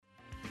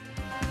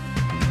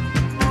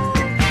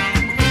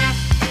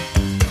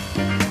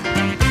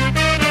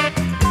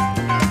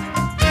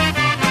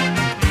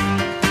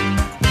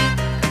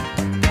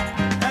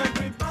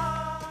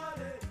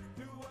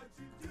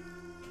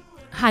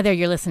Hi there,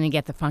 you're listening to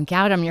Get the Funk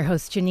Out. I'm your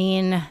host,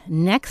 Janine.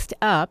 Next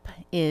up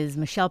is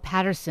Michelle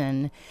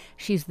Patterson.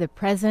 She's the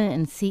president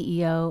and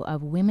CEO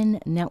of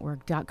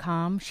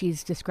WomenNetwork.com.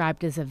 She's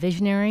described as a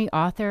visionary,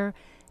 author,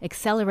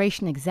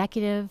 acceleration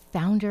executive,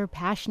 founder,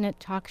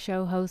 passionate talk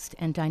show host,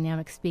 and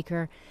dynamic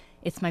speaker.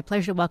 It's my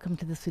pleasure to welcome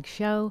to this week's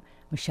show,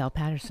 Michelle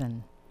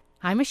Patterson.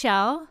 Hi,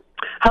 Michelle.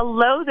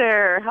 Hello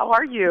there. How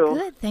are you?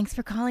 Good. Thanks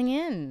for calling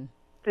in.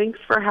 Thanks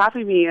for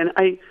having me.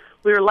 And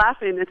we were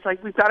laughing. It's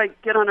like we've got to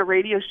get on a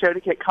radio show to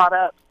get caught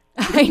up.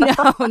 I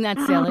know, and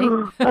that's silly.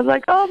 I was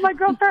like, oh, my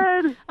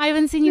girlfriend. I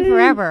haven't seen you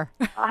forever.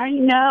 I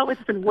know.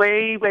 It's been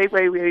way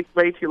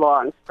too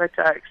long. But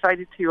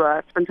excited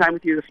to spend time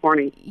with you this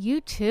morning.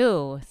 You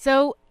too.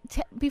 So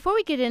before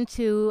we get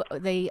into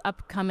the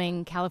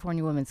upcoming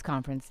California Women's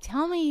Conference,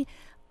 tell the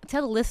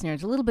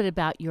listeners a little bit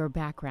about your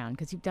background,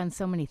 because you've done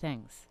so many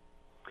things.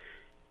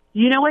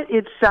 You know what?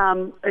 It's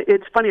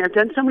funny. I've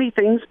done so many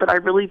things, but I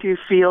really do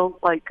feel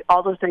like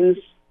all the things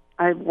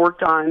I've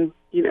worked on,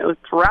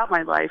 throughout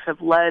my life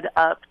have led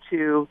up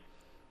to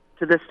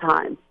this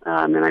time.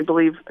 And I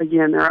believe,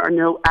 again, there are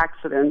no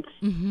accidents.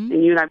 Mm-hmm.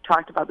 And you and I have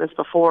talked about this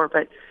before,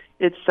 but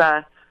it's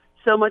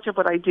so much of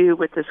what I do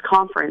with this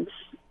conference.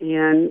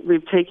 And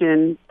we've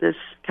taken this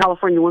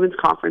California Women's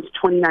Conference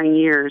 29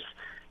 years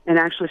and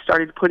actually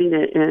started putting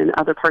it in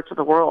other parts of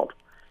the world.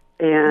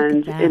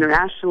 And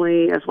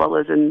internationally, as well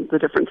as in the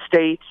different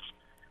states.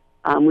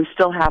 We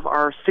still have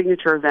our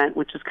signature event,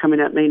 which is coming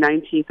up May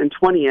 19th and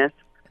 20th.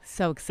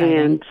 So exciting.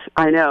 And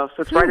I know,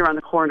 so it's right around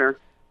the corner.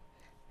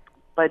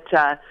 But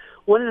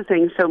one of the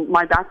things, so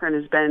my background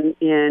has been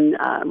in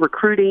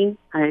recruiting.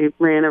 I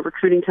ran a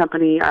recruiting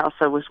company. I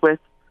also was with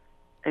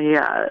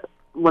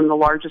one of the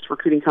largest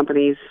recruiting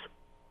companies,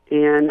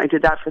 and I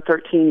did that for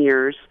 13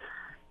 years.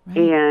 Right.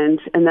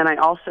 And then I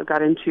also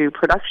got into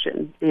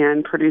production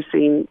and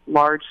producing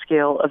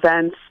large-scale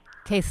events.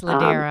 Taste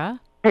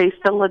Ladera.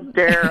 Taste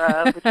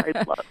Ladera, which I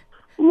love.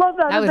 Love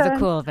that event. That was a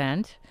cool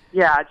event.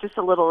 Yeah, just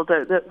a little.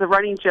 The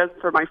running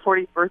joke for my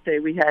 40th birthday,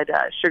 we had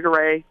Sugar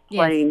Ray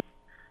playing,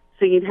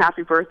 singing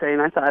Happy Birthday,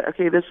 and I thought,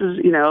 okay, this is,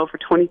 for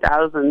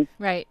 20,000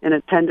 in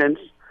attendance.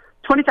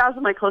 20,000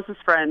 of my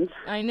closest friends.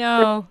 I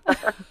know.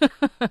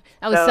 That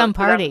was some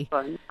party.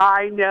 That was fun.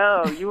 I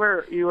know.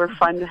 You were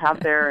fun to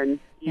have there, and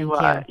you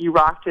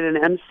rocked it and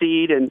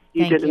emceed, and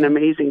you did an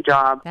amazing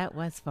job. That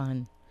was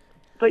fun.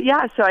 But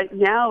yeah, so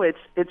now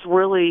it's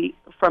really,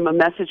 from a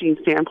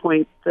messaging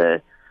standpoint,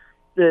 the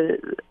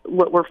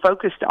what we're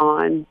focused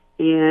on,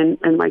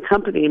 and my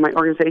company, my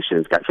organization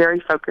has got very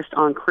focused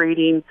on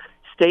creating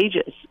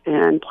stages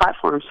and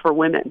platforms for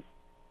women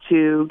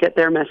to get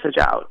their message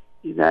out.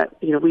 That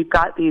we've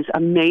got these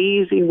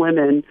amazing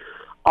women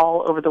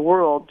all over the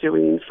world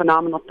doing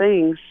phenomenal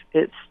things.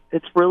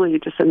 It's really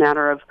just a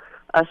matter of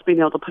us being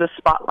able to put a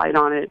spotlight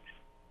on it,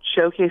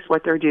 showcase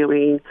what they're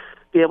doing,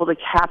 be able to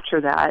capture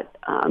that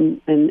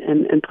and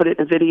put it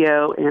in a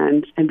video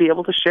and be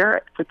able to share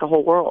it with the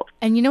whole world.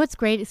 And you know what's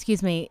great?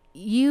 Excuse me.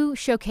 You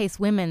showcase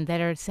women that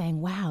are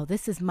saying, wow,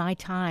 this is my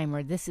time,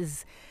 or this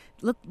is,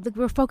 look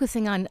we're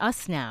focusing on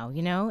us now,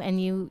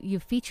 and you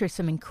feature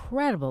some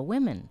incredible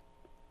women.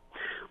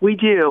 We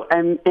do,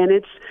 and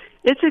it's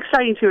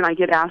exciting too. And I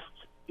get asked,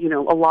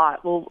 a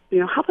lot. Well,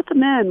 how about the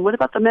men? What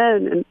about the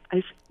men?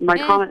 And my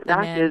comment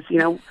back is,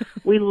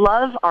 we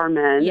love our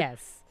men.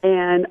 Yes,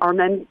 and our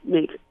men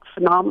make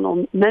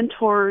phenomenal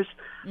mentors.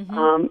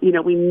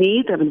 Mm-hmm. We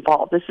need them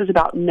involved. This is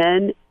about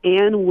men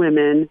and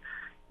women.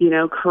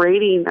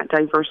 Creating that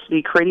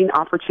diversity, creating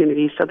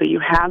opportunities so that you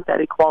have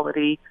that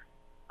equality.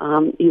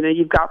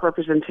 You've got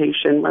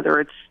representation, whether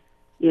it's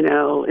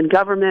in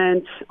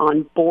government,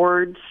 on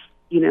boards.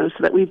 So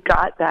that we've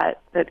got that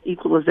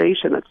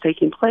equalization that's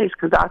taking place,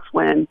 because that's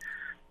when,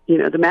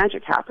 the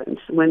magic happens,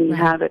 when you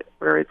have it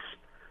where it's,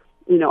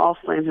 all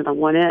slanted on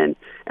one end.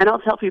 And I'll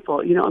tell people,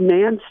 a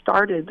man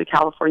started the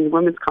California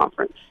Women's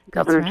Conference,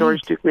 Governor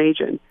George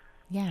Deukmejian.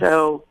 Yes.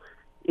 So,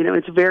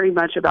 it's very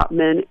much about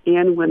men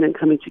and women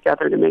coming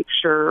together to make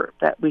sure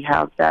that we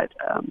have that,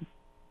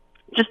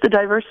 just the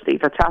diversity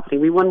that's happening.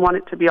 We wouldn't want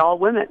it to be all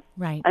women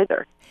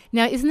either.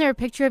 Now, isn't there a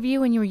picture of you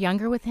when you were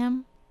younger with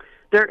him?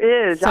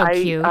 There is. So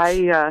cute.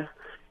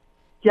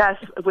 Yes,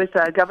 with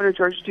Governor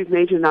George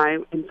Deukmejian and I,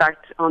 in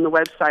fact, on the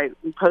website,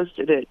 we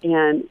posted it,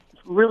 and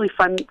really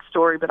fun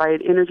story, but I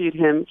had interviewed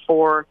him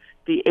for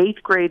the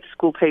 8th grade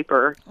school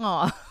paper.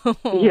 Oh.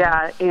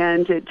 Yeah,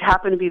 and it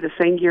happened to be the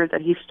same year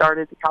that he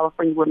started the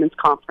California Women's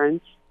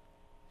Conference,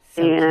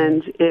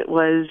 and it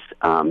was,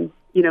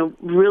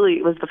 really,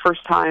 it was the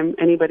first time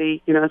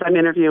anybody, as I'm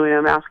interviewing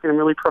him, asking him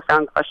really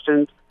profound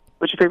questions.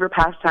 What's your favorite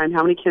pastime?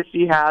 How many kids do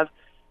you have?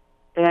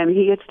 And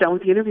he gets done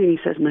with the interview, and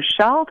he says,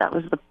 Michelle, that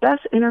was the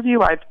best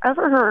interview I've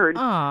ever heard.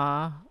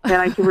 Aww. And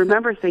I can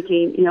remember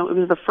thinking, it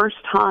was the first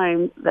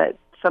time that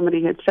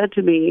somebody had said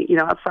to me,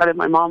 outside of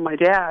my mom and my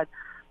dad,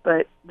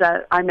 but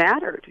that I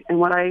mattered, and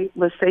what I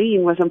was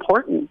saying was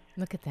important.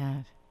 Look at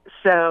that.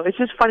 So it's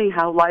just funny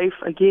how life,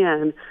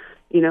 again,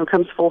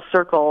 comes full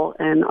circle,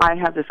 and I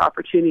have this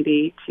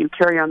opportunity to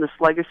carry on this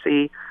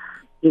legacy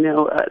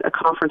a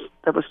conference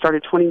that was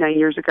started 29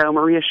 years ago.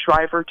 Maria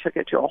Shriver took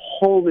it to a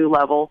whole new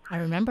level. I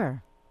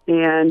remember.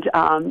 And,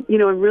 and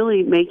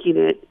really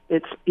making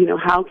it's,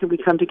 how can we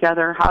come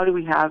together? How do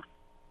we have,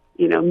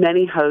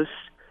 many hosts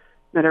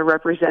that are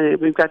represented?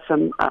 We've got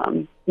some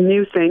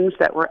new things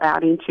that we're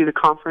adding to the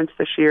conference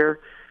this year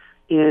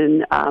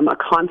in a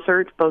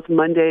concert both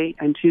Monday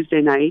and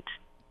Tuesday night.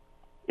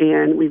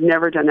 And we've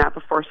never done that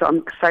before, so I'm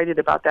excited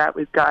about that.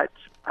 We've got,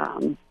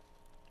 some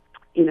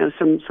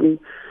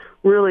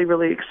really,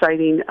 really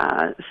exciting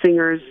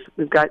singers.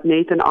 We've got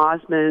Nathan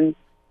Osmond,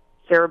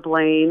 Sarah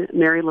Blaine,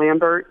 Mary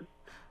Lambert.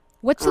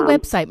 What's the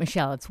website,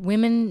 Michelle? It's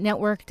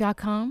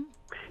womennetwork.com?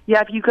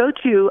 Yeah, if you go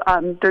to,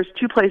 there's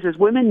two places.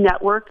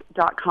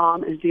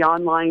 Womennetwork.com is the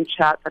online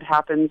chat that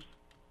happens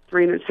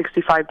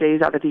 365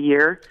 days out of the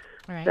year.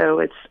 Right. So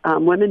it's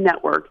Women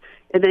Network.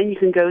 And then you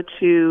can go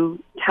to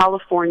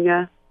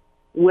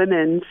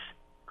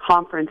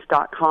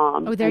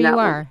CaliforniaWomen'sConference.com. Oh, there you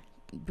are.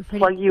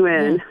 Plug you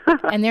in. Yeah.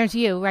 And there's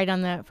you right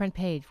on the front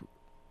page.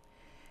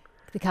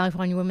 The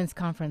California Women's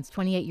Conference,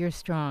 28 years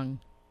strong.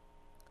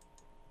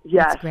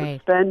 Yes, That's great.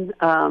 It's been,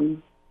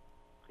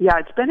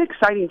 it's been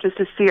exciting just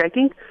to see. I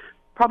think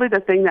probably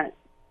the thing that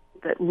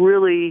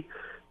really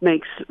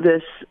makes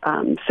this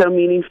so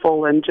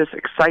meaningful and just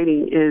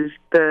exciting is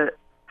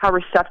how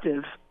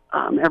receptive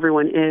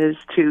everyone is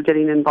to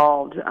getting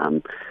involved.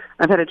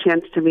 I've had a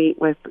chance to meet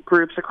with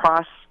groups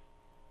across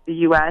the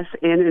U.S.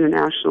 and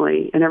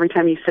internationally, and every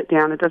time you sit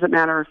down, it doesn't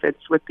matter if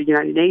it's with the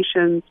United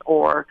Nations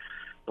or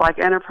Black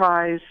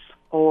Enterprise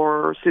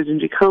or Susan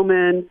G.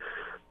 Komen,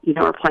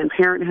 or Planned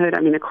Parenthood.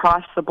 I mean,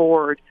 across the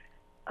board,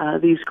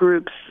 these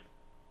groups,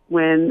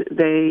 when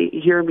they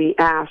hear me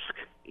ask,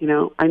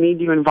 I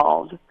need you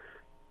involved.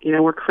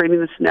 We're creating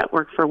this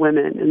network for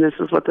women, and this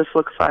is what this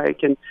looks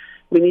like, and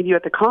we need you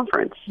at the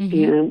conference,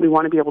 and we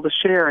want to be able to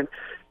share. And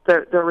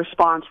the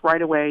response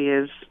right away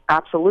is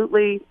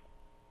absolutely,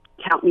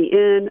 count me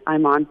in,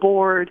 I'm on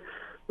board,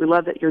 we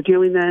love that you're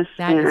doing this.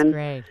 That is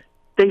great.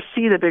 They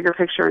see the bigger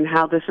picture and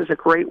how this is a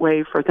great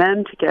way for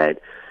them to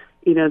get,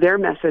 their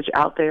message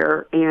out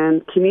there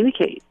and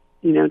communicate,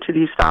 to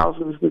these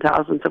thousands and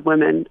thousands of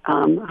women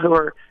who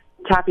are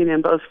tapping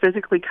in, both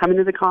physically coming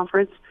to the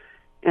conference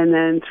and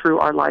then through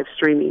our live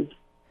streaming.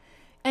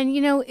 And,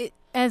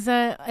 as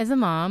a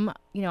mom,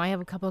 I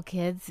have a couple of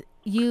kids,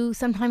 you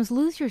sometimes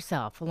lose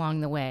yourself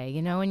along the way,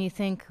 and you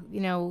think,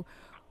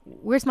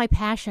 where's my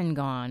passion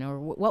gone, or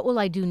what will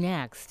I do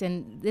next?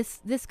 And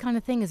this kind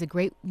of thing is a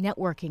great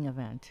networking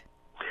event.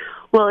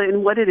 Well,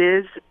 and what it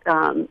is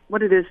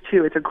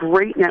too, it's a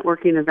great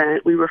networking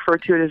event. We refer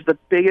to it as the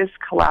biggest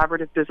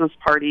collaborative business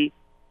party,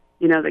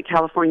 that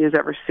California has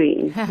ever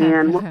seen.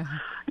 And,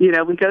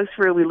 we go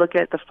through, we look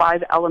at the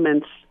 5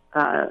 elements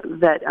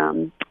that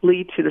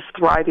lead to this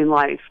thriving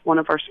life. One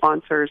of our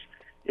sponsors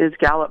is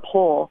Gallup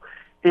Poll,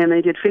 and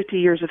they did 50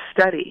 years of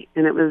study,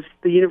 and it was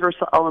the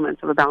universal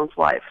elements of a balanced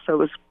life. So it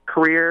was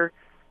career,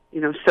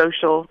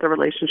 social, the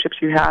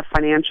relationships you have,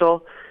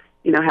 financial,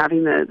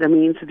 having the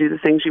means to do the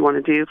things you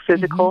want to do,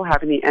 physical,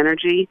 having the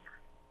energy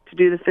to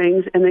do the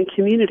things, and then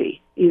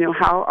community.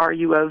 How are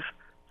you of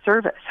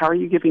service? How are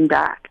you giving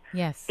back?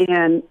 Yes.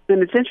 And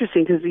it's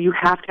interesting because you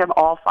have to have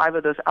all 5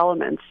 of those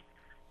elements,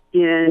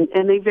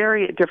 and they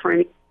vary at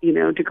different,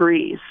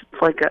 degrees.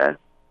 It's like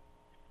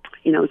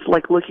it's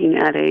like looking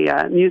at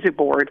a music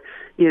board.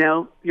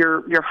 Your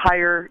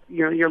higher,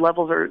 your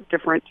levels are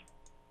different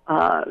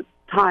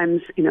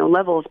times,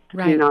 levels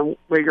depending on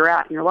where you're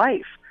at in your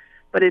life.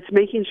 But it's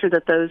making sure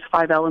that those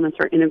 5 elements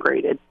are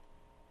integrated.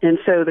 And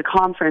so the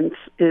conference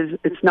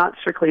it's not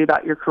strictly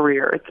about your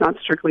career. It's not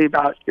strictly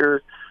about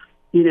your,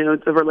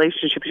 the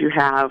relationships you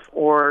have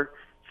or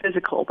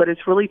physical, but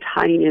it's really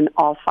tying in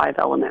all 5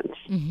 elements.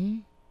 Mm-hmm.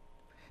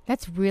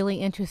 That's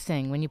really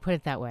interesting when you put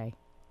it that way.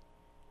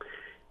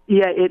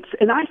 Yeah,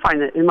 and I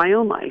find that in my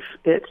own life,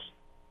 it's,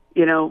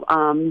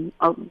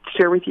 I'll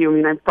share with you. I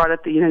mean, I brought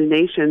up the United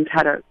Nations,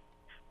 had a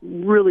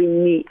really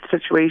neat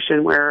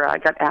situation where I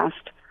got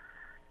asked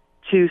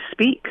to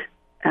speak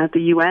at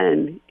the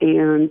UN,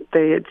 and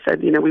they had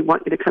said, we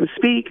want you to come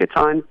speak. It's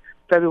on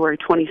February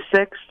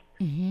 26th.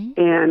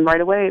 And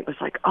right away it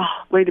was like,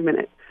 oh, wait a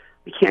minute.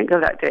 We can't go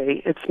that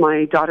day. It's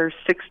my daughter's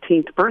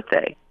 16th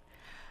birthday.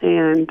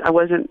 And I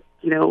wasn't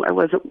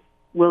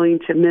willing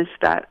to miss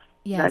that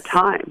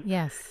time.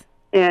 Yes.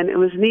 And it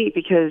was neat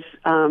because,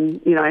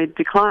 I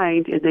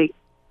declined, and they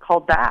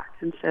called back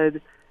and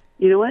said,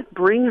 you know what,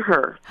 bring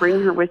her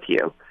with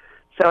you.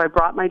 So I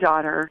brought my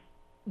daughter,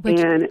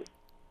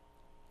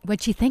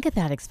 What'd she think of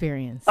that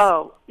experience?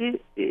 Oh,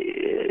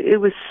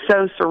 it was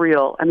so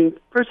surreal. I mean,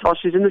 first of all,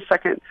 she's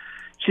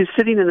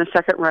sitting in the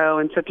second row,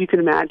 and so if you can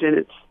imagine,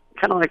 it's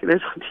kind of like it is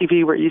on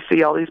TV where you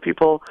see all these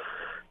people,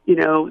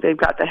 they've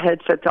got the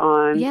headsets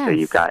on, yes. So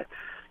you've got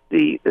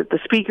the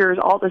speakers,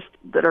 all this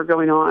that are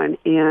going on.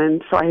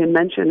 And so I had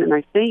mentioned, and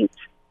I thanked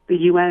the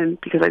UN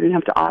because I didn't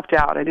have to opt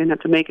out. I didn't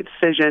have to make a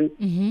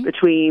decision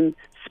between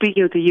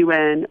speaking with the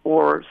UN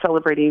or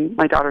celebrating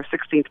my daughter's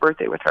 16th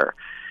birthday with her.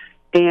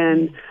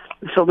 And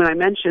so when I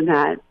mentioned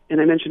that,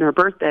 and I mentioned her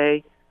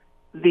birthday,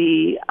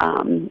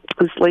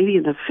 this lady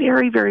in the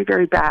very, very,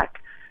 very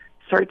back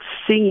starts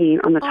singing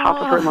on the top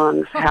of her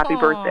lungs, "Happy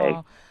Birthday,"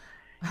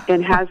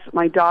 and has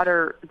my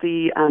daughter,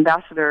 the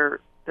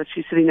ambassador that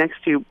she's sitting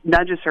next to,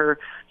 nudges her,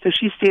 so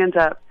she stands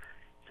up.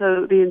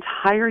 So the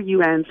entire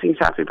UN sings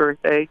 "Happy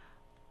Birthday,"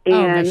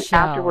 and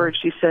afterwards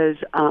she says,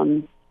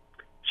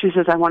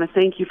 "I want to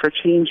thank you for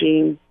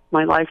changing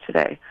my life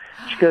today."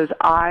 She goes,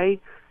 "I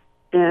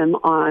am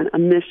on a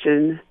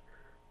mission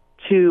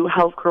to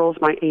help girls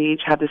my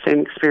age have the same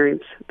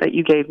experience that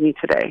you gave me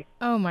today."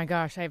 Oh my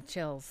gosh, I have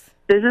chills.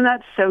 Isn't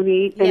that so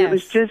neat? And yes. It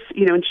was just,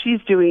 and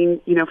she's doing,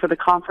 for the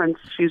conference,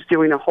 she's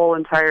doing a whole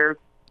entire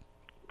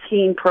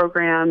teen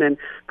program and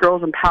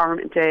Girls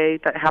Empowerment Day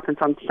that happens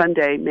on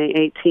Sunday, May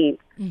 18th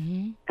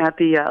at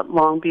the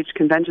Long Beach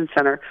Convention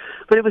Center.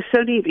 But it was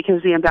so neat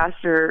because the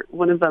ambassador,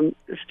 one of them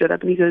stood up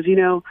and he goes,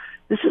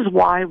 this is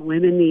why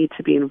women need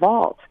to be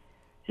involved.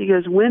 He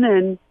goes,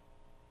 women,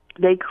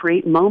 they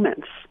create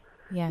moments.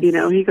 Yes.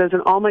 He goes, in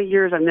all my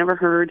years, I've never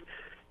heard,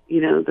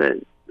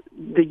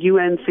 the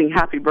UN sing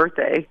 "Happy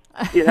Birthday,"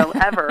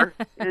 ever.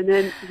 And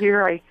then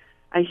here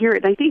I hear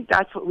it. And I think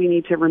that's what we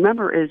need to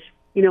remember is,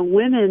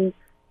 women,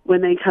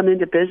 when they come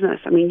into business,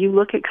 I mean, you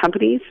look at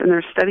companies, and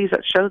there's studies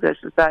that show this,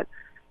 is that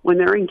when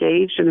they're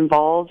engaged and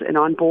involved and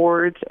on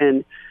boards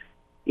and,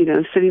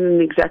 sitting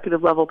in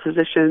executive level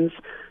positions,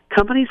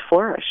 companies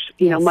flourish.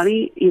 Yes.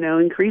 Money,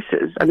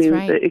 increases. That's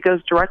right. It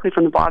goes directly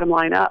from the bottom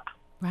line up.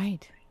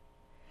 Right.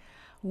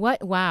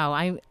 What? Wow!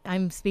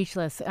 I'm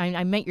speechless.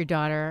 I met your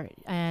daughter,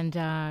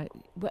 and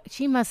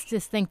she must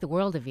just think the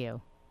world of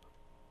you.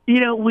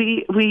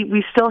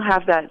 We still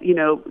have that,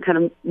 kind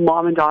of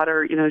mom and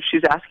daughter. She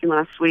was asking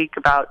last week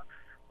about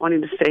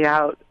wanting to stay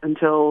out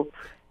until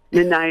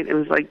midnight. It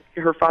was like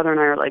her father and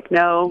I are like,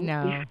 no.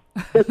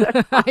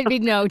 I'd be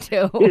no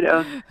too.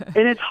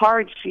 And it's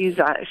hard.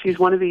 She's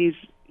one of these,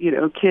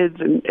 kids,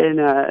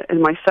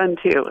 and my son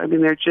too. I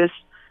mean, they're just,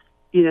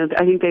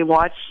 I think they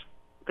watch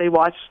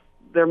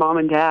their mom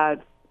and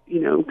dad,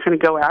 kind of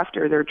go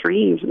after their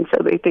dreams. And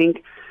so they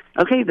think,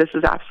 okay, this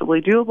is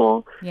absolutely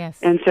doable. Yes.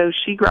 And so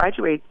she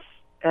graduates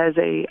as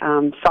a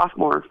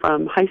sophomore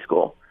from high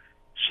school.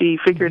 She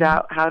figured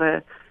out how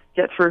to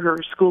get through her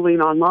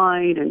schooling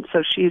online. And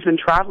so she's been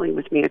traveling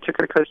with me. I took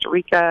her to Costa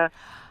Rica.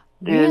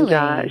 Really?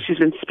 And she's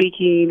been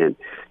speaking. And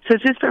so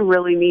it's just been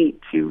really neat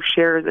to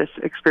share this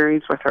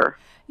experience with her.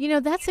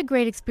 That's a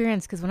great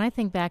experience because when I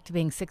think back to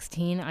being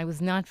 16, I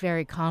was not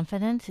very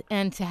confident.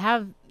 And to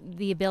have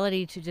the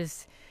ability to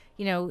just,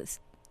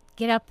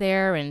 get up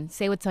there and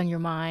say what's on your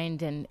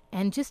mind and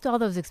just all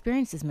those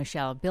experiences,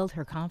 Michelle, build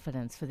her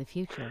confidence for the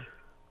future.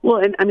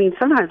 Well, and I mean,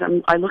 sometimes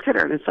I look at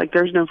her and it's like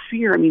there's no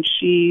fear. I mean,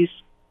 she's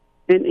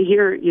in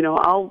here,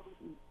 I'll,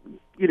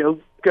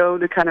 go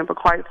to kind of a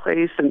quiet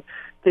place and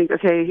think,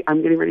 okay,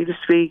 I'm getting ready to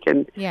speak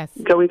and yes.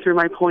 going through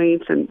my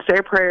points and say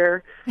a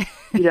prayer,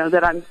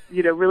 that I'm,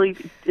 really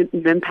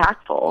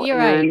impactful. You're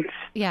right. And,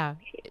 yeah.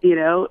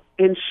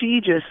 And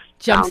she just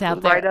jumps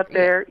out there. Right up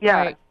there. Yeah.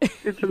 Right.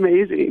 It's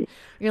amazing.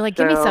 You're like,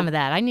 give me some of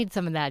that. I need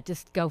some of that.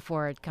 Just go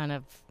for it kind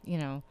of,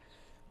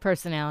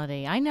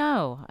 personality. I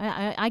know.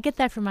 I get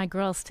that from my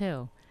girls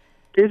too.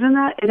 Isn't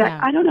that? And yeah.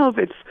 I don't know if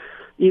it's,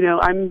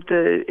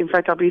 in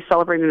fact, I'll be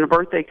celebrating a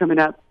birthday coming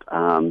up,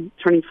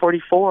 turning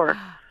 44.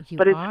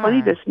 But it's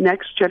funny, this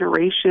next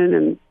generation,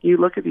 and you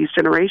look at these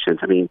generations,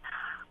 I mean,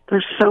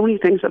 there's so many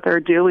things that they're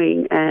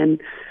doing.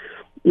 And,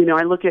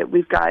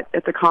 we've got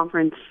at the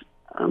conference,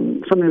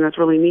 something that's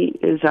really neat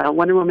is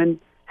Wonder Woman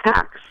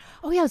Hacks.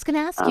 Oh, yeah, I was going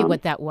to ask you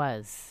what that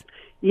was.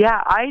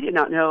 Yeah, I did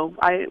not know.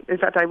 In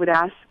fact, I would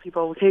ask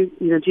people, okay,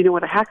 do you know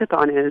what a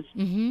hackathon is?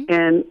 Mm-hmm.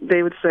 And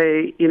they would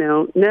say,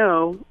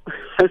 no,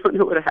 I don't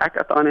know what a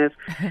hackathon is.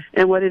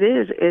 And what it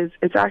is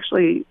it's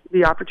actually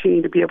the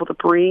opportunity to be able to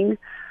bring,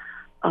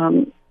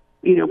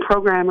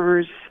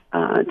 programmers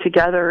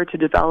together to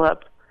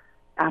develop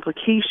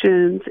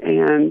applications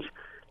and,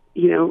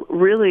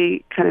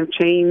 really kind of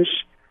change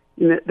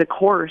the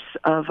course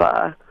of,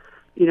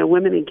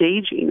 women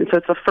engaging. And so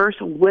it's the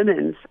first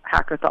women's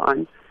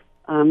hackathon.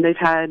 They've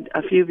had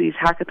a few of these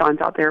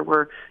hackathons out there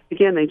where,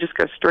 again, they just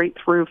go straight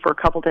through for a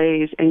couple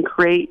days and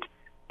create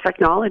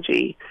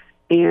technology.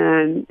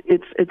 And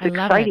it's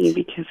exciting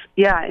because,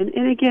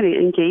 and again, it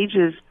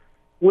engages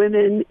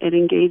women. It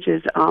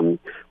engages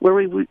where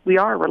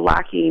we're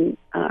lacking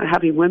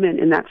having women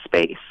in that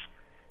space.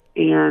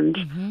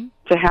 And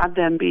to have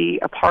them be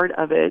a part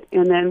of it.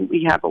 And then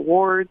we have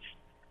awards.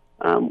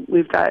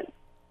 We've got,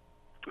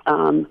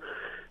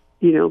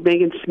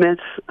 Megan Smith,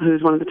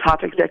 who's one of the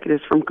top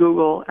executives from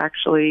Google,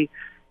 actually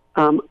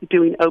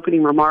doing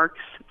opening remarks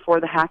for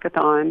the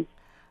hackathon.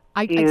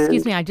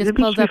 Excuse me, I just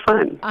pulled up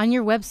fun. On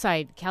your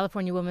website,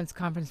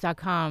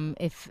 CaliforniaWomen'sConference.com.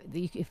 If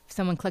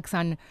someone clicks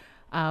on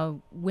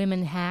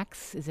Women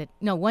Hacks,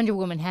 Wonder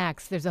Woman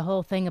Hacks, there's a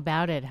whole thing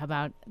about it,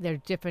 about their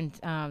different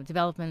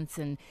developments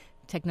and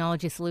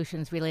technology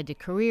solutions related to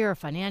career,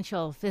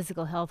 financial,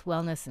 physical health,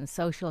 wellness, and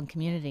social and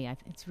community.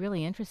 It's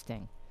really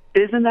interesting.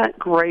 Isn't that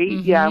great?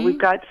 Mm-hmm. Yeah, we've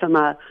got some,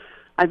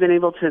 I've been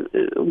able to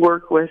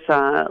work with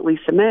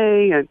Lisa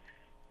May, and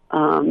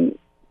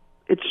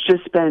it's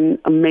just been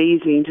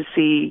amazing to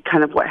see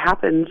kind of what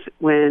happens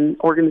when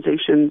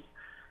organizations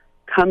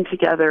come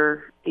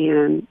together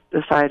and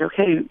decide,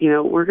 okay,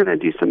 we're going to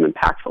do some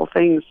impactful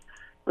things.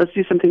 Let's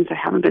do some things that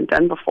haven't been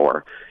done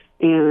before,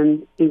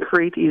 and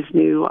create these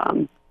new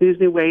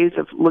ways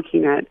of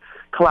looking at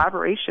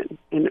collaboration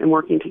and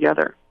working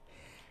together.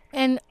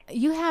 And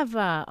you have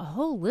a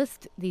whole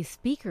list, these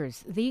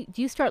speakers. Do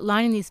you start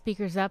lining these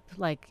speakers up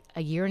like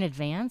a year in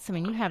advance? I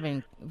mean, you have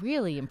a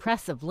really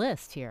impressive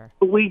list here.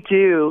 We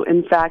do.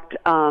 In fact,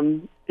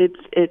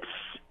 it's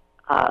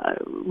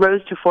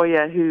Rose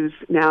Tafoya, who's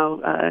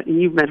now,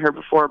 you've met her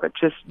before, but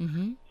just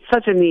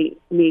such a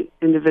neat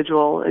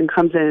individual, and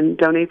comes in,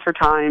 donates her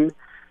time,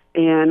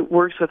 and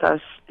works with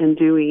us in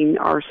doing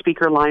our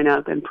speaker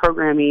lineup and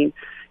programming.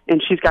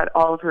 And she's got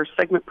all of her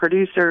segment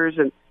producers,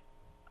 and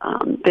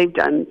they've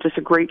done just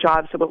a great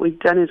job. So what we've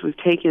done is we've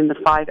taken the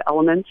 5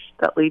 elements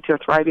that lead to a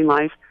thriving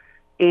life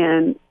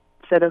and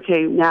said,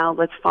 okay, now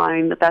let's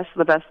find the best of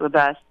the best of the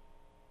best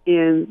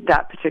in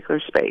that particular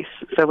space.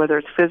 So whether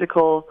it's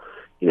physical,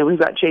 we've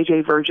got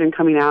JJ Virgin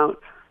coming out,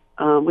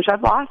 which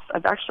I've lost.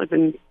 I've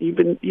actually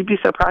you'd be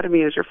so proud of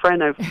me as your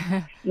friend.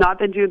 I've not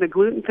been doing the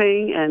gluten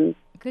thing and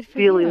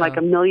feeling like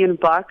 $1 million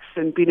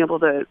and being able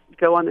to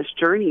go on this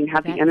journey and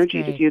have the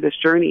energy to do this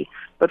journey,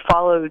 but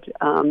followed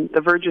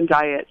the Virgin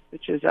diet,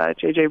 which is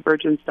JJ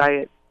Virgin's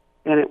diet,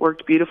 and it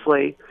worked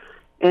beautifully.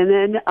 And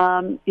then,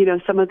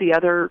 some of the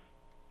other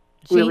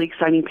really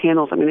exciting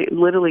panels. I mean, it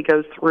literally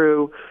goes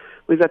through.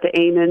 We've got the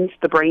Amens,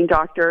 the brain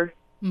doctor,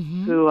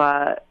 who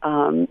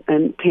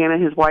and Tana,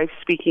 his wife,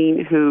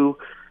 speaking, who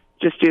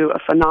just do a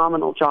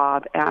phenomenal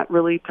job at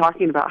really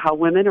talking about how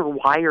women are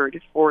wired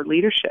for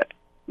leadership.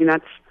 I mean,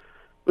 that's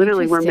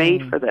literally, we're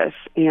made for this.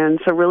 And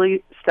so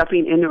really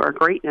stepping into our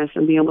greatness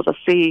and being able to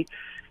see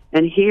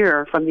and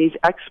hear from these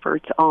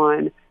experts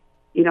on,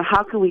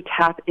 how can we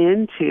tap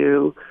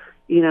into,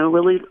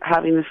 really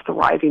having this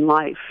thriving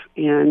life.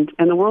 And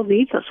the world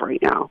needs us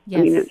right now. Yes.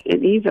 I mean,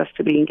 it needs us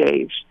to be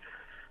engaged.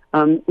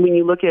 When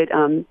you look at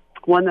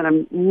one that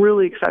I'm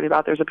really excited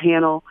about, there's a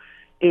panel,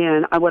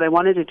 and what I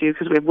wanted to do,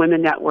 because we have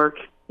Women Network,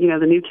 the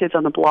new kids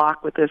on the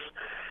block with this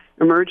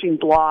emerging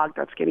blog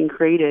that's getting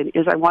created,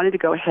 is I wanted to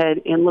go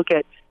ahead and look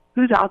at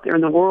who's out there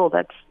in the world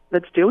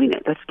that's doing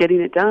it, that's getting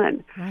it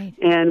done. Right.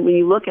 And when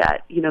you look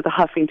at, the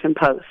Huffington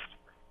Post,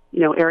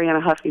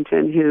 Arianna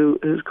Huffington,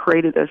 who's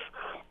created this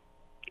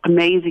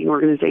amazing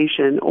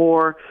organization,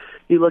 or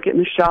you look at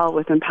Michelle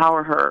with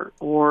Empower Her,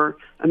 or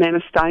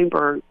Amanda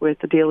Steinberg with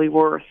The Daily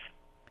Worth,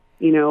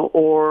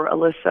 or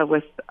Alyssa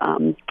with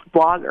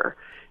Blogger.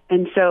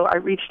 And so I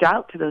reached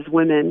out to those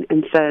women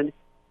and said,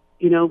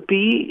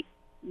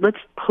 let's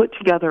put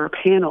together a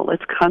panel.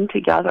 Let's come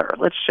together.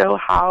 Let's show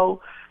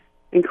how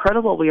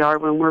incredible we are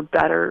when we're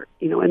better,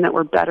 and that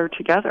we're better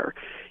together.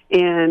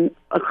 And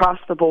across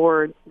the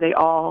board, they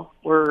all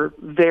were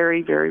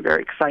very, very,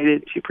 very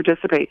excited to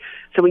participate.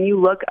 So when you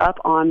look up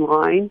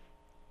online,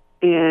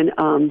 and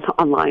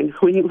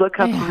when you look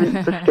up on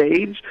the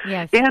stage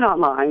yes. and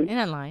online,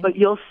 but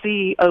you'll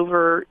see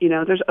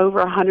there's over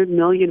 100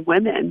 million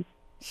women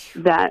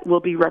that will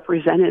be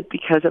represented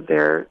because of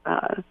their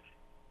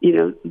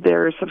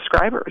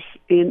subscribers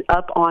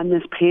up on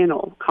this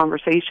panel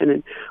conversation.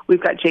 And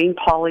we've got Jane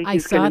Pauley,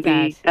 who's going to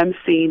be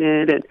emceeing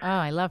it. And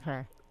I love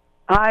her.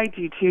 I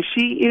do too.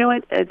 She,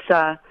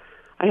 I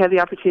had the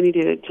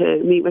opportunity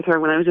to meet with her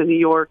when I was in New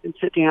York and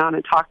sit down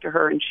and talk to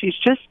her. And she's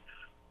just,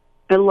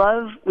 I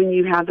love when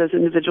you have those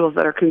individuals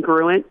that are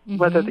congruent,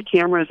 whether the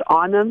camera is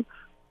on them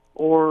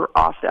or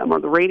off them,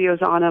 or the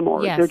radio's on them,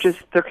 or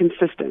they're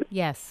consistent.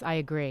 Yes, I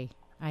agree.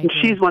 And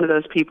she's one of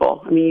those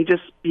people. I mean,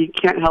 you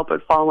can't help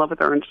but fall in love with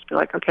her and just be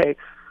like, okay,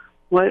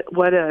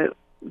 what a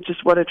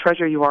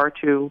treasure you are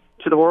to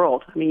the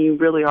world. I mean, you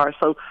really are.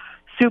 So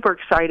super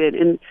excited.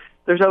 And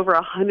there's over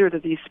 100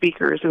 of these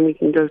speakers, and we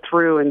can go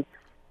through and,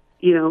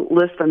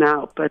 list them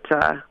out. But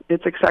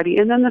it's exciting.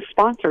 And then the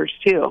sponsors,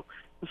 too.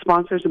 The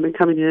sponsors have been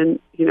coming in,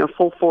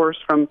 full force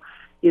from,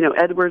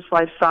 Edwards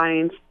Life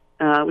Science.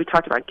 We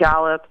talked about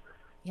Gallup,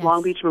 yes.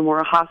 Long Beach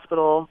Memorial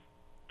Hospital,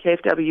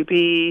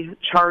 KFWB,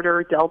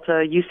 Charter,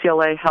 Delta,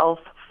 UCLA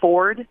Health,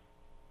 Ford.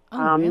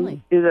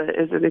 Really?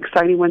 is an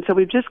exciting one. So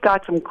we've just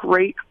got some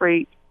great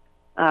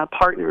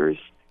partners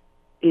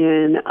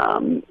in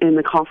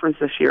the conference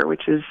this year,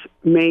 which has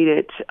made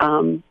it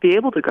be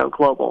able to go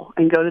global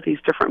and go to these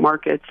different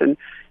markets and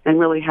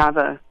really have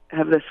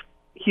this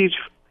huge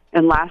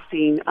and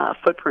lasting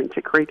footprint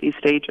to create these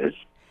stages.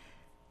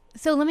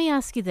 So let me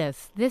ask you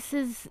this. This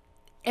is,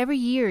 every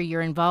year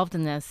you're involved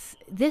in this.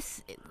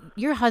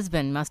 Your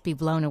husband must be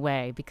blown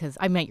away, because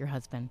I met your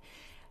husband.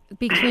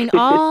 Between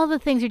all the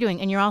things you're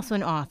doing, and you're also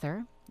an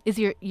author,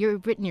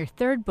 you've written your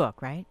 3rd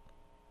book, right?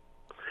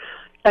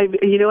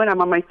 You know what?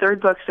 I'm on my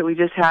 3rd book, so we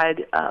just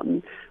had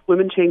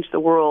Women Change the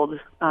World,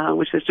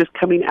 which is just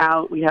coming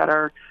out. We had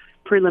our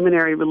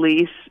preliminary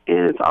release,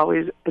 and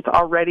it's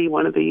already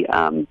one of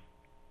the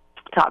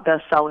top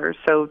bestsellers,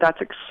 so that's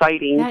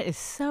exciting. That is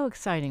so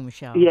exciting,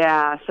 Michelle.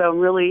 Yeah, so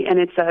and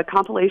it's a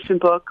compilation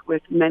book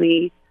with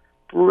many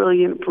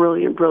brilliant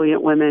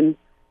women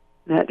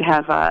that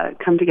have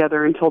come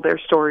together and told their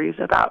stories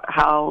about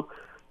how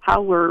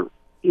we're,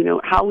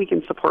 how we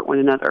can support one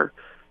another.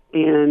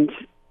 And,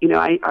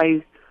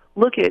 I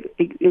look at,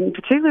 in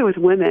particular with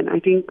women, I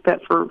think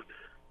that for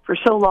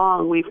so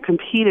long we've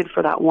competed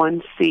for that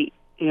one seat,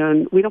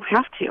 and we don't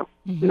have to.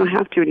 We don't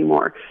have to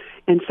anymore.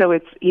 And so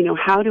it's,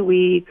 how do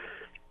we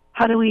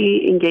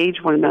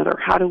engage one another?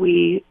 How do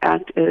we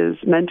act as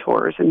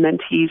mentors and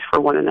mentees for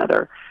one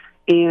another?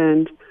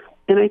 And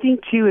I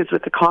think, too, is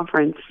with the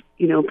conference,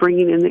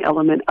 bringing in the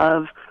element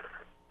of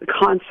the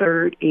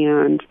concert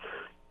and,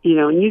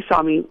 and you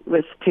saw me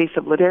with Taste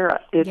of Ladera.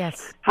 It's,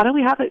 yes. How do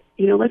we have it?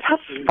 Let's have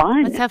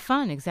fun. Let's have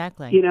fun,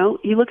 exactly.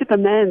 You look at the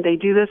men, they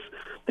do this,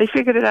 they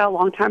figured it out a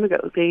long time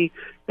ago. They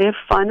have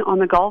fun on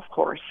the golf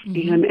course,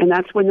 and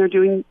that's when they're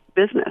doing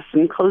business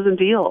and closing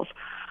deals.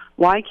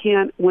 Why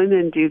can't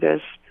women do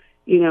this,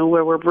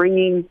 where we're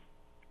bringing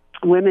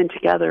women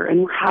together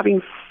and we're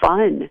having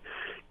fun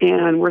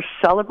and we're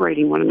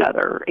celebrating one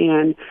another?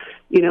 And,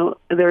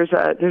 there's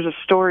a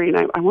story,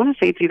 and I want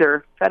to say it's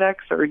either FedEx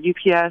or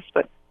UPS,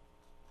 but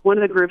one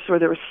of the groups where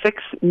there were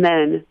 6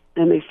 men,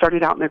 and they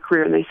started out in their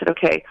career, and they said,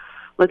 okay,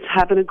 let's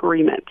have an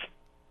agreement.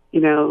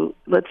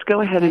 Let's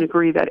go ahead and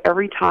agree that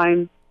every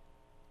time,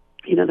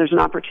 there's an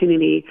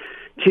opportunity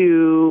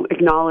to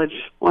acknowledge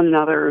one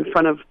another in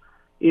front of,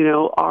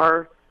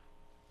 our,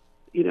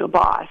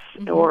 boss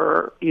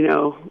or,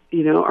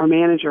 our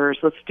managers,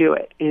 let's do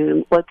it.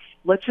 And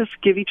let's just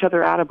give each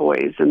other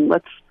attaboys, and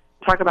let's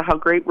talk about how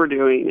great we're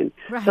doing. And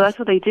so that's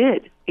what they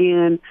did.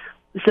 And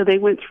so they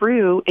went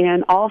through,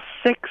 and all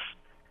 6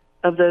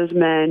 of those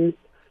men,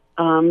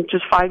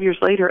 just 5 years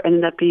later,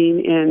 ended up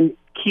being in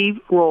key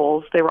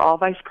roles. They were all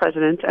vice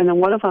presidents, and then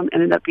one of them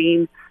ended up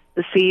being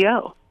the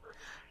CEO.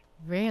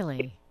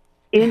 Really?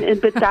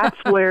 But that's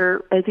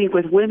where I think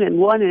with women,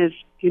 one is,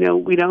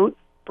 we don't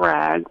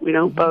brag, we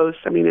don't boast.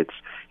 I mean, and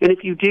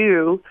if you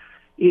do,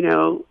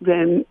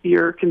 then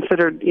you're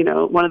considered,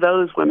 one of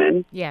those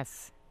women.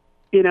 Yes.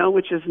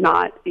 Which is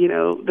not,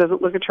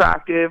 doesn't look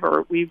attractive,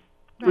 or we've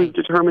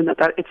determined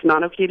that it's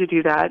not okay to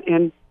do that.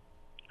 And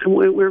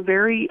we're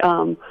very,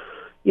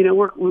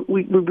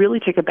 we really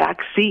take a back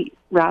seat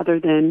rather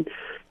than,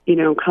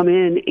 come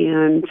in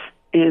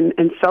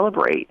and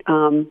celebrate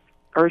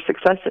our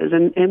successes.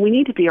 And we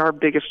need to be our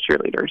biggest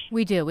cheerleaders.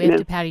 We do. We have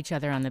to pat each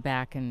other on the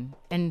back. And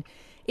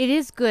it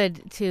is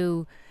good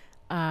to,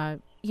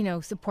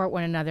 support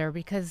one another,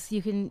 because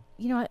you can,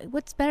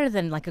 what's better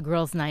than like a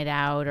girls' night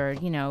out or,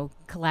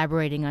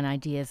 collaborating on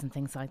ideas and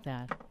things like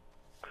that?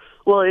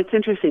 Well, it's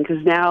interesting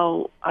because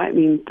now,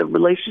 the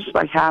relationship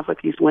I have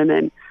with these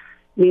women,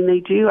 they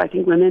do. I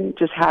think women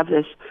just have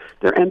this,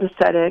 they're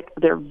empathetic,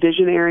 they're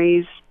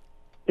visionaries,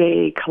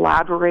 they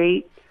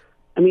collaborate.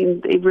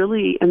 They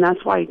really, and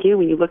that's why, again,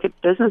 when you look at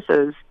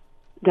businesses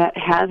that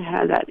have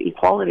had that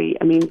equality,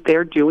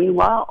 they're doing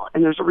well,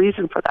 and there's a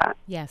reason for that.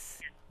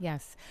 Yes.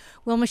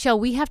 Well, Michelle,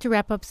 we have to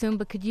wrap up soon,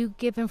 but could you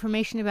give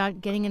information about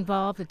getting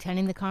involved,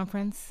 attending the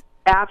conference?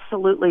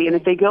 Absolutely. And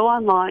if they go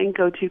online,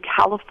 go to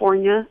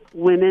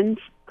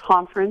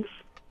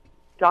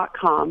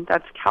CaliforniaWomen'sConference.com.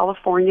 That's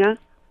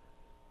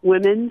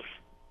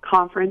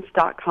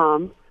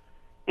CaliforniaWomen'sConference.com.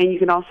 And you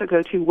can also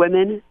go to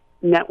Women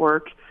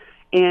Network,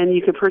 and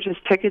you can purchase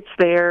tickets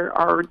there.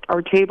 Our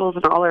tables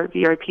and all our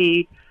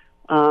VIP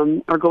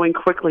are going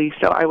quickly,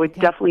 so I would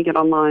definitely get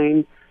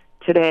online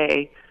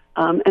today.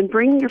 And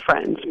bring your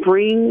friends,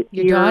 bring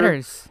your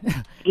daughters,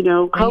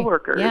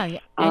 coworkers,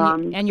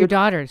 and your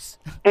daughters,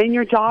 and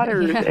your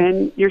daughters,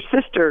 and your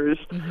sisters.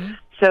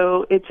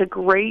 So it's a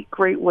great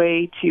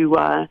way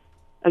to,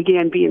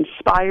 again, be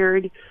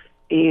inspired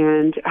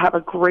and have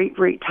a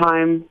great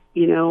time.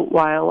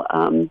 While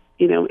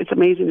it's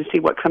amazing to see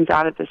what comes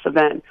out of this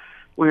event,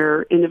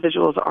 where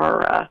individuals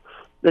are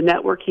the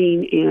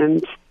networking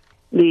and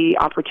the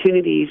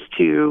opportunities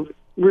to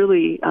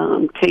really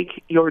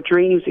take your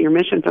dreams and your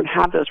missions and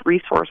have those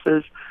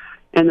resources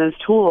and those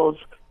tools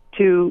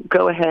to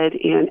go ahead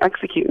and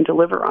execute and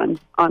deliver on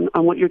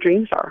what your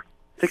dreams are.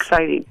 It's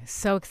exciting.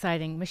 So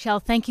exciting.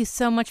 Michelle, thank you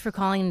so much for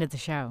calling into the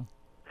show.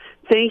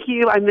 Thank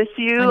you. I miss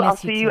you. I'll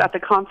see you at the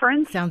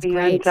conference. Sounds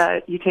great.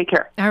 And you take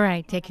care. All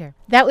right. Take care.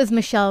 That was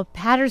Michelle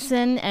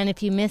Patterson. And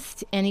if you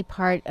missed any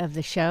part of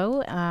the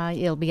show,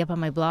 it'll be up on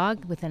my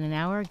blog within an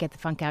hour.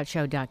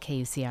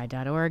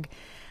 GetTheFunkOutShow.kuci.org.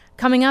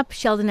 Coming up,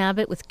 Sheldon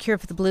Abbott with Cure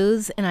for the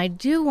Blues. And I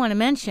do want to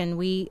mention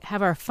we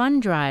have our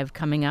fund drive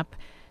coming up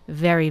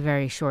very,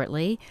 very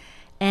shortly.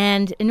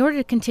 And in order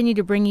to continue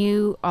to bring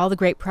you all the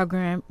great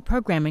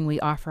programming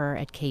we offer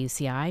at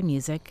KUCI,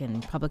 music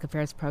and public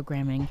affairs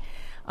programming,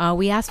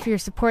 we ask for your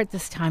support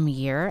this time of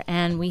year.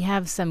 And we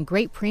have some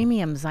great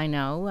premiums, I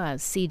know,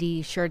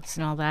 CD, shirts,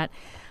 and all that.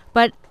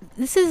 But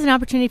this is an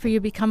opportunity for you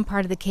to become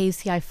part of the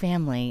KUCI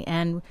family.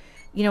 And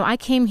I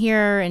came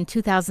here in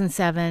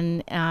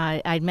 2007.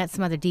 I'd met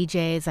some other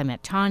DJs. I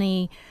met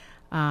Tawny,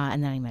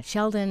 and then I met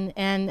Sheldon.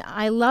 And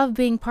I love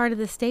being part of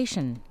the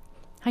station.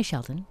 Hi,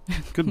 Sheldon.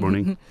 Good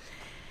morning.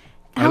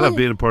 I love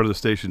being a part of the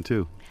station,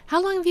 too.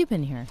 How long have you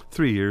been here?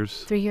 3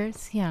 years. 3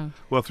 years? Yeah.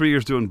 Well, 3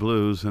 years doing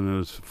blues, and it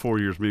was 4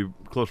 years, maybe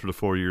closer to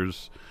 4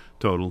 years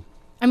total.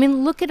 I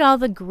mean, look at all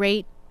the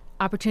great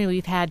opportunity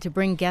we've had to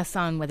bring guests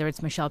on, whether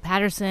it's Michelle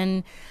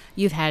Patterson,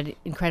 you've had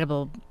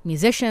incredible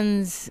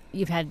musicians,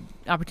 you've had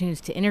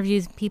opportunities to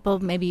interview people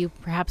maybe you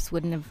perhaps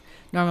wouldn't have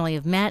normally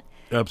have met.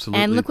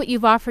 Absolutely. And look what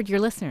you've offered your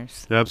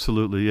listeners.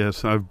 Absolutely,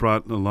 yes. I've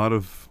brought a lot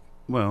of,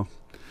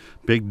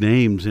 big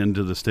names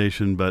into the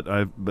station, but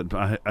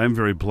I'm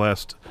very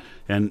blessed.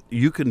 And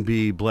you can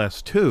be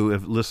blessed too,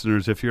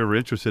 if you're ever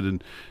interested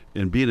in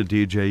being a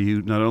DJ.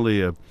 You not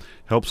only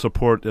help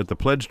support at the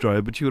pledge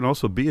drive, but you can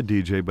also be a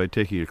DJ by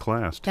taking a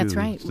class too. That's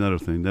right. It's another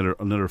thing,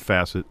 another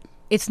facet.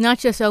 It's not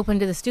just open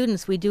to the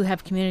students. We do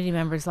have community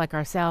members like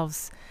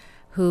ourselves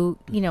who,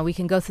 we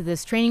can go through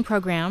this training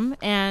program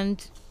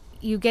and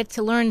you get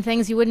to learn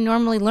things you wouldn't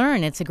normally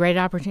learn. It's a great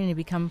opportunity to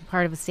become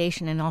part of a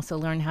station and also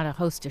learn how to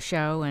host a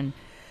show. And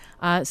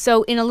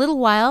so in a little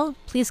while,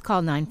 please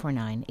call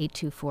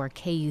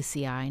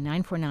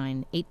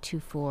 949-824-KUCI,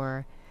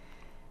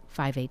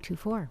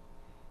 949-824-5824.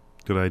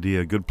 Good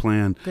idea. Good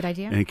plan. Good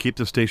idea. And keep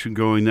the station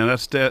going. Now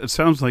it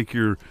sounds like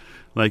you're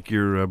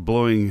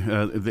blowing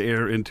the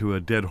air into a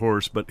dead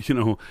horse, but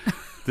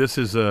this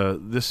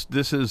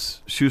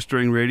is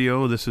shoestring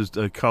radio. This is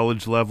a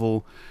college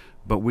level,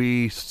 but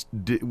we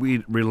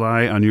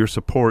rely on your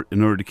support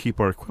in order to keep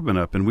our equipment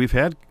up. And we've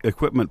had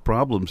equipment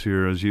problems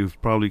here, as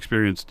you've probably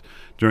experienced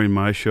during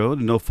my show.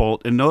 No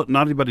fault, and not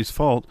anybody's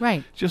fault.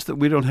 Right. Just that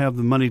we don't have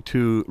the money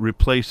to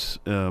replace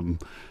 2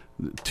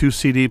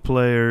 CD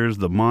players,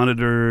 the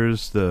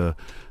monitors, the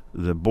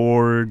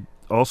board,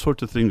 all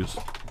sorts of things.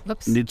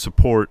 Whoops. Need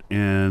support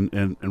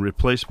and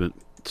replacement.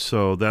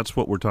 So that's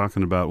what we're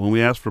talking about. When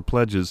we ask for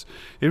pledges,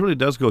 it really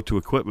does go to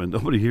equipment.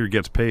 Nobody here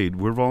gets paid.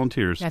 We're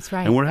volunteers. That's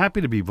right. And we're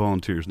happy to be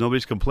volunteers.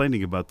 Nobody's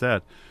complaining about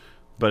that.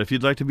 But if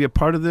you'd like to be a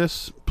part of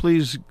this,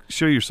 please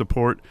show your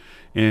support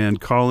and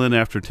call in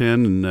after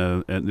 10.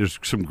 And there's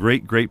some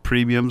great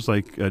premiums,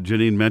 like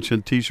Janine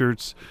mentioned,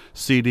 T-shirts,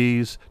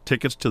 CDs,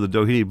 tickets to the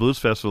Doheny Blues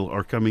Festival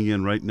are coming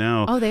in right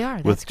now. Oh, they are.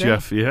 That's with great.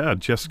 Jeff. Yeah,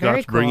 Jeff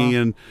Scott's cool. bringing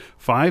in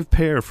 5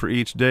 pair for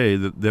each day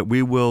that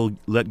we will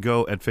let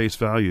go at face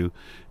value.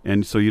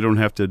 And so you don't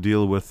have to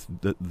deal with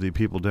the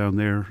people down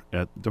there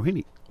at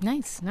Doheny.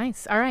 Nice.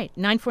 All right,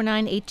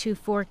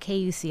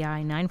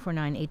 949-824-KUCI,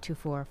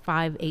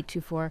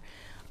 949-824-5824.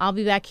 I'll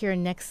be back here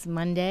next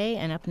Monday,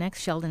 and up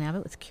next, Sheldon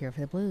Abbott with Cure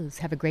for the Blues.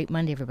 Have a great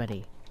Monday,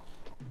 everybody.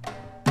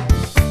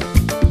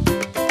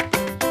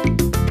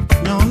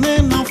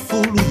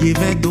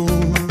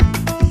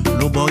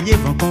 Lobo ye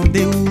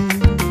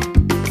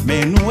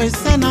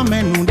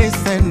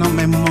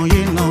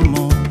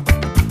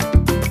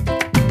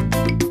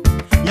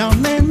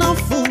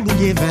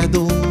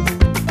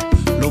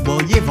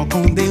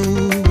com Deus,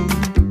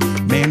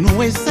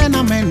 menu e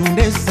cena, menu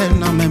de cena.